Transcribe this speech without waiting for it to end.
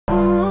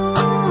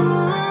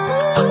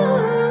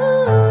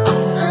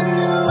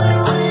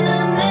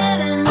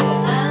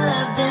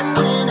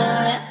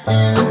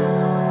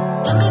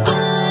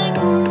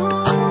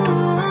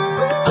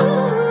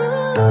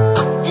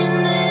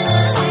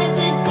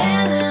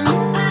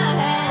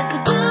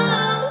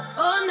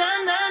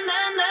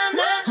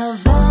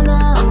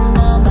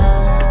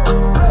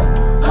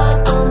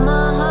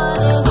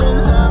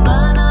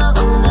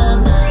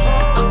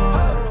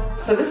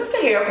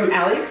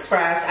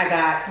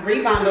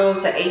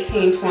bundles, an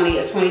 18, 20,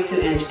 a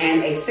 22 inch,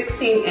 and a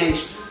 16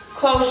 inch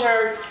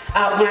closure.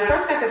 When I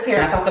first got this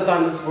hair, I thought the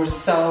bundles were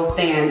so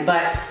thin,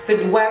 but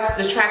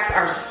the tracks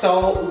are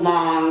so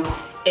long,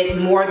 it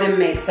more than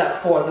makes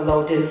up for the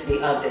low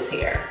density of this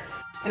hair.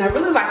 And I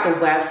really like the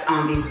wefts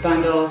on these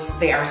bundles.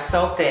 They are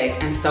so thick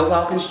and so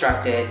well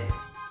constructed.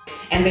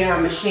 And they are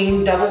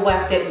machine double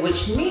wefted,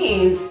 which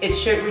means it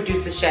should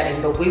reduce the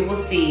shedding, but we will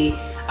see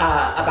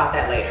about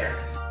that later.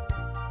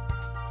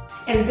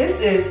 And this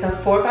is the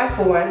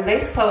 4x4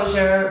 lace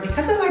closure.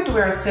 Because I like to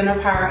wear a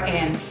center part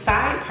and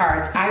side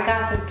parts, I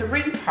got the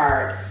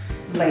 3-part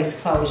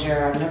lace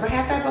closure. I've never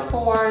had that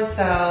before,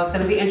 so it's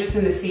gonna be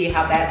interesting to see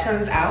how that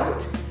turns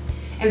out.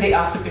 And they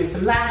also threw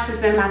some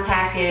lashes in my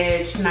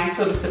package. Nice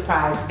little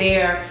surprise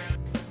there.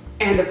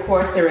 And of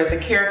course, there is a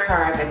care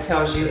card that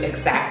tells you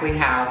exactly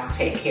how to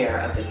take care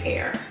of this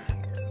hair.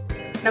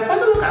 Now for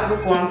the look I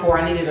was going for,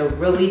 I needed a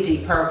really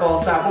deep purple,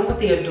 so I went with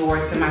the Adore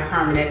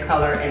semi-permanent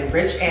color and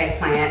rich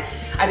eggplant.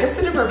 I just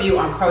did a review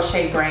on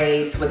crochet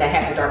braids that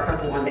had the dark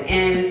purple on the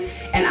ends,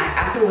 and I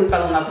absolutely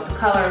fell in love with the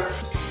color.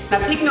 Now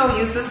Miko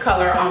used this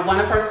color on one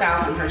of her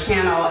styles on her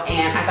channel,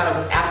 and I thought it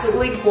was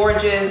absolutely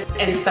gorgeous,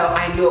 and so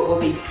I knew it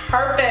would be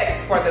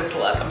perfect for this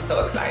look. I'm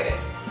so excited.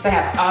 So I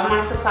have all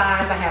my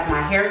supplies. I have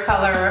my hair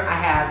color, I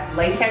have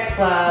latex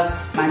gloves,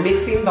 my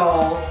mixing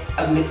bowl,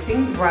 a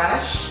mixing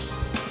brush,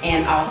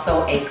 and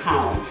also a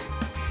comb.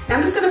 Now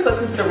I'm just gonna put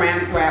some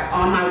saran wrap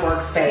on my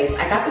workspace.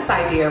 I got this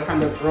idea from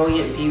the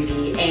Brilliant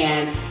Beauty,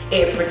 and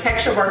it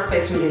protects your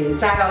workspace from getting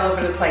dye all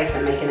over the place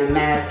and making a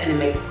mess, and it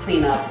makes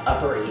cleanup a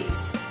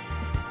breeze.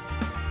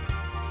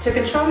 To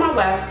control my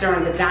wefts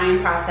during the dyeing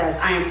process,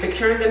 I am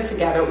securing them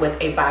together with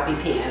a bobby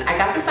pin. I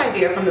got this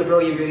idea from the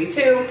Brilliant Beauty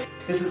too.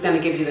 This is gonna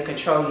give you the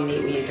control you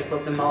need when you need to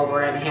flip them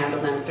over and handle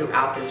them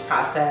throughout this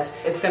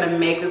process. It's gonna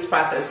make this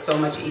process so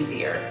much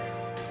easier.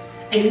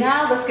 And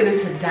now let's get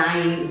into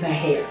dyeing the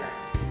hair.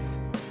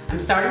 I'm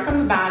starting from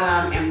the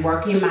bottom and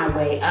working my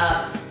way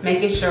up,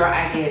 making sure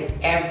I get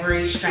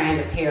every strand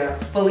of hair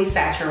fully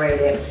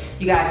saturated.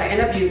 You guys, I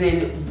end up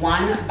using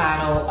 1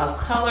 bottle of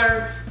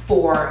color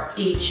for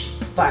each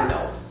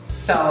bundle.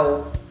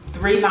 So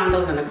 3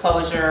 bundles in the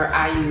closure,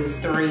 I use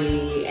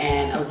 3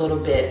 and a little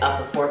bit of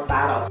the 4th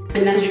bottle.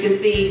 And as you can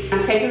see,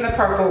 I'm taking the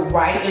purple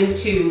right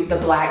into the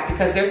black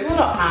because there's a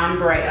little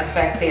ombre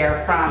effect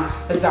there from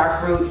the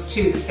dark roots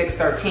to the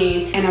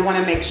 613. And I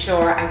wanna make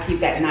sure I keep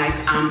that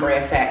nice ombre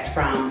effect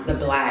from the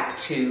black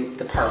to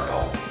the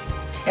purple.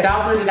 It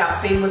all blended out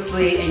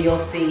seamlessly, and you'll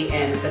see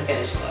in the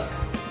finished look.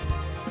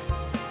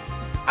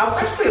 I was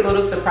actually a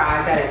little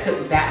surprised that it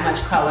took that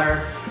much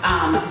color,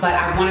 but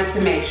I wanted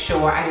to make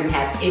sure I didn't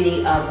have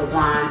any of the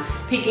blonde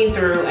peeking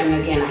through,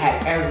 and again, I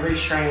had every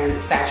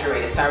strand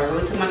saturated. So I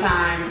really took my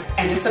time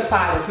and just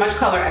applied as much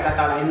color as I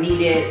thought I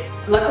needed.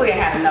 Luckily, I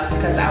had enough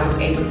because I was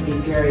able to be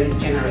very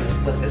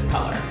generous with this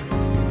color.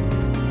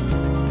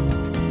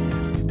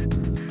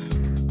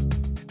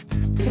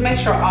 To make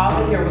sure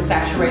all the hair was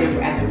saturated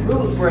at the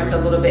roots where it's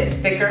a little bit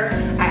thicker,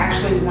 I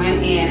actually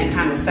went in and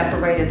kind of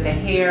separated the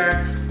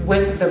hair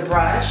with the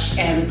brush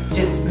and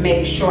just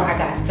made sure I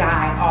got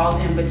dye all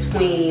in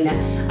between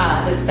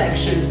the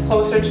sections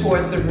closer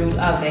towards the root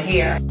of the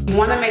hair. You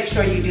want to make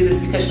sure you do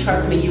this because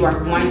trust me, you are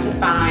going to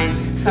find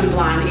some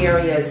blonde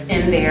areas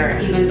in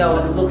there, even though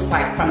it looks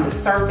like from the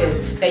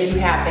surface that you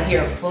have the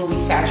hair fully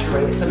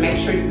saturated. So make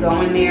sure you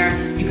go in there.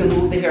 You can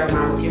move the hair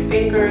around with your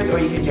fingers, or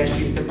you can just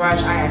use the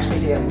brush. I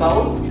actually did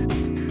both.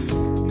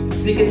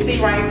 So you can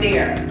see right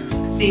there.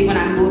 See, when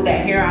I move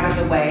that hair out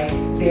of the way,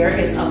 there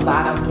is a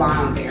lot of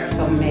blonde there.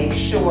 So make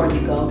sure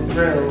you go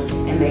through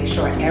and make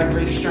sure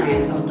every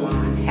strand of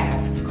blonde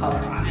has color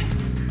on it.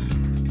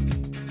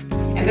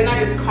 And then I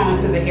just comb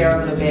through the hair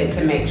a little bit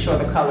to make sure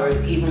the color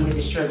is evenly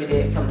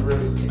distributed from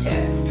root to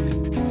tip.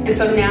 And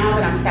so now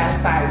that I'm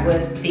satisfied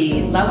with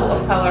the level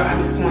of color,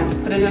 I'm just going to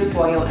put it in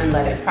foil and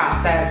let it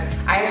process.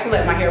 I actually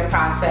let my hair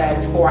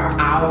process for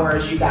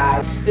hours, you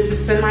guys. This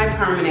is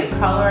semi-permanent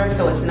color,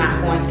 so it's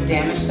not going to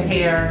damage the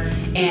hair.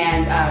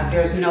 And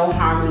there's no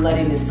harm in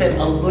letting it sit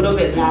a little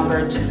bit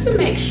longer just to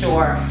make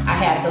sure I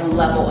have the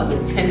level of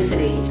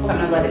intensity. So I'm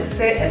gonna let it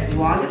sit as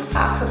long as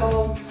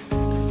possible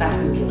so I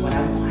can get what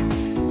I want.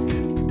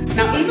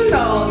 Now, even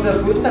though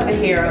the roots of the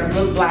hair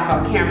look black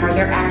on camera,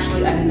 they're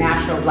actually a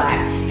natural black.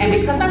 And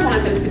because I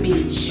wanted them to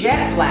be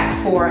jet black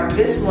for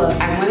this look,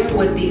 I went in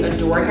with the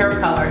Adore hair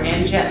color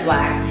in jet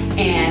black,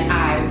 and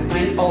I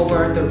went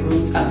over the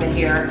roots of the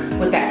hair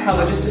with that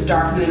color just to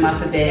darken them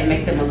up a bit and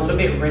make them a little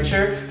bit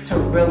richer to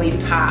really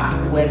pop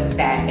with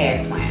that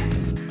eggplant.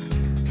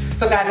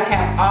 So guys, I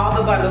have all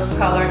the bundles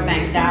colored,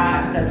 thank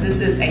God, because this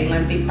is a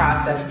lengthy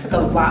process. It took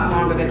a lot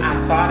longer than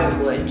I thought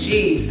it would,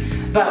 geez.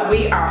 But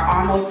we are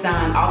almost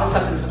done. All the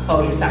stuff is a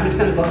closure, so I'm just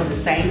gonna go through the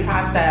same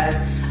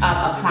process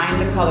of applying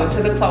the color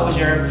to the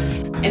closure.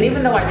 And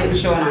even though I didn't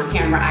show it on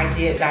camera, I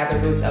did dye the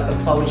roots of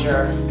the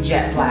closure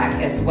jet black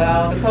as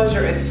well. The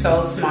closure is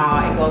so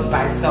small, it goes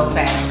by so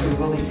fast. You can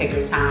really take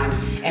your time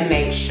and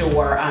make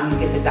sure you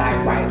get the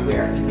dye right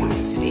where you want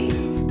it to be.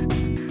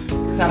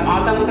 So I'm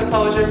all done with the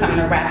closure, so I'm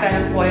gonna wrap that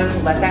in foil to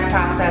let that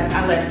process.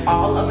 I let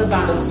all of the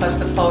bundles plus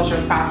the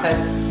closure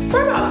process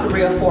for about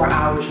 3 or 4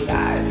 hours, you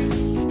guys.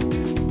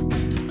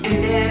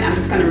 And then I'm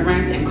just gonna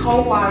rinse in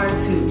cold water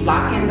to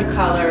lock in the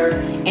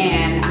color.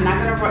 And I'm not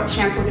gonna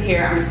shampoo the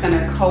hair. I'm just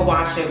gonna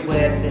co-wash it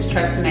with this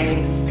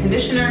Tresemme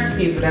conditioner. You can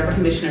use whatever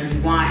conditioner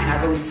you want. And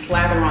I really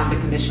slather on the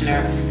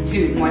conditioner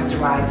to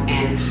moisturize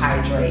and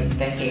hydrate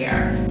the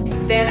hair.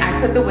 Then I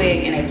put the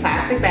wig in a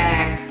plastic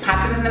bag,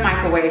 popped it in the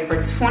microwave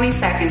for 20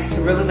 seconds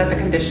to really let the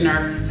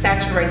conditioner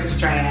saturate the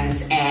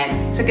strands,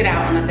 and took it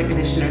out and let the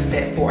conditioner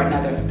sit for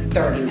another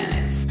 30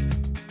 minutes.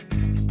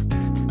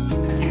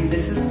 And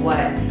this is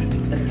what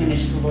the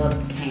finished look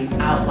came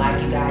out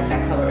like, you guys.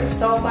 That color is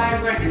so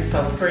vibrant and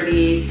so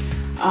pretty.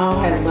 Oh,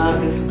 I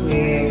love this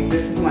wig.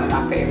 This is one of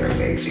my favorite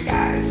wigs, you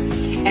guys.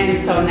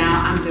 And so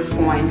now I'm just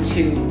going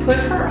to put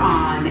her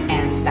on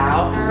and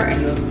style her,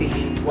 and you'll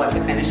see what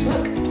the finished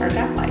look turned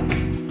out like.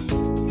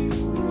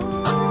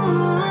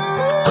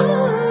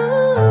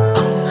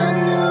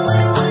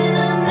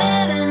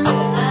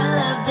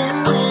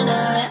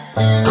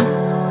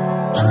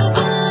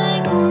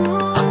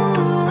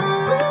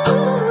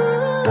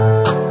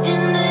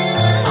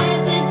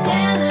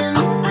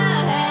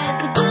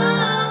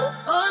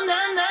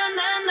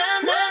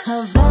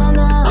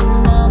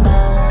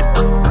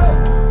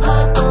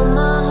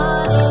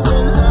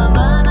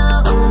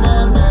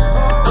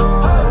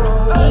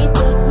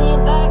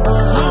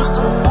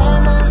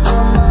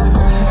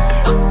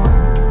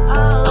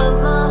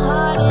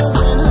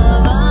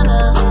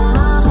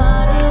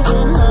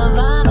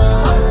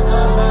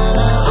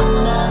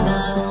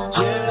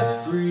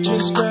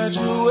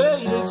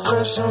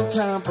 On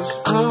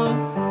campus,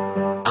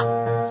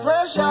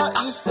 fresh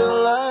out East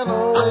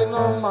Atlanta, waiting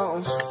on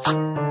mountains.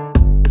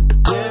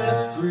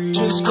 Yeah, free.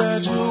 Just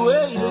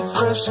graduated,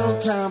 fresh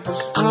on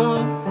campus.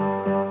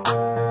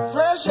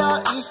 Fresh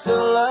out East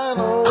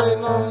Atlanta,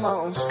 waiting on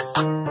mountains.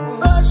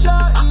 Fresh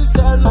out East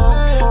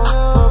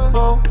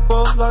Atlanta,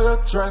 both like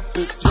a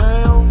traffic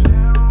jam.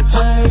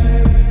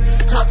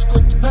 Hey, cops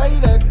quick to pay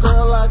that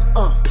girl like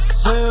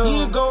Sam.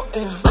 Here you go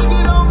and bring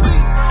it on me.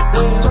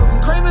 They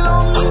talking craving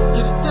on me,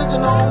 get it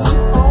digging on me.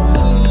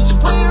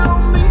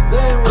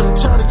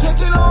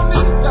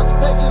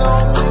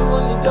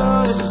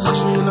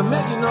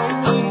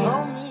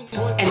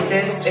 And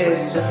this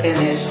is the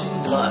finished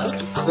look.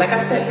 Like I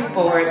said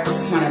before,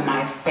 this is one of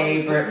my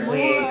favorite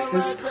wigs.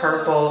 This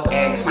purple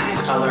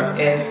eggplant color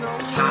is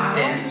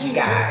popping, you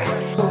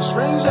guys. Close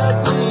range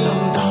at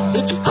me.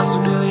 If you cost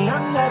 $1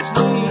 million, that's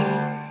me.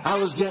 I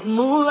was getting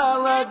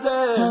moolah right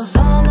there.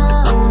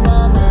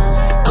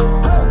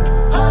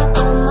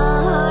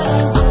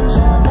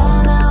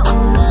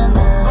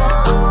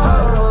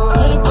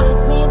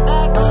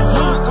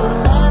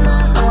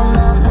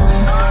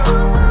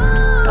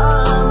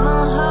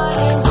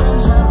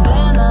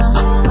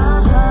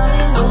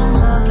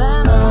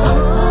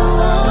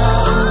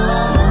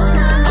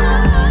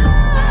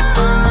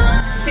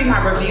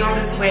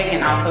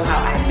 And also how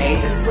I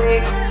made this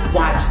wig,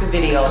 watch the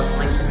videos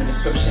linked in the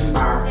description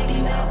bar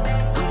below.